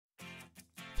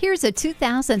Here's a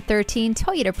 2013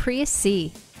 Toyota Prius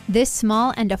C. This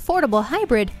small and affordable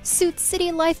hybrid suits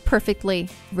city life perfectly.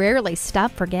 Rarely stop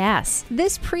for gas.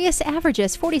 This Prius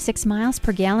averages 46 miles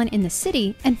per gallon in the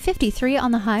city and 53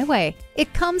 on the highway.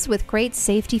 It comes with great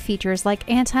safety features like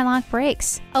anti-lock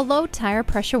brakes, a low tire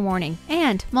pressure warning,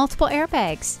 and multiple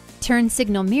airbags. Turn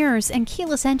signal mirrors and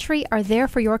keyless entry are there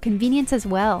for your convenience as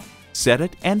well. Set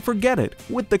it and forget it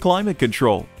with the climate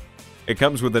control. It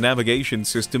comes with a navigation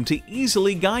system to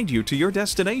easily guide you to your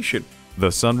destination. The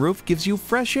sunroof gives you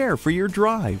fresh air for your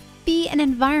drive. Be an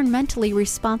environmentally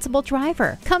responsible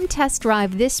driver. Come test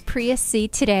drive this Prius C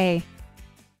today.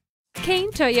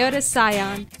 Cain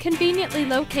Toyota-Scion, conveniently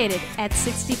located at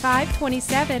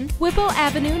 6527 Whipple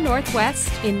Avenue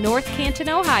Northwest in North Canton,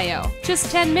 Ohio.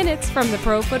 Just 10 minutes from the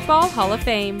Pro Football Hall of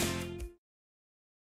Fame.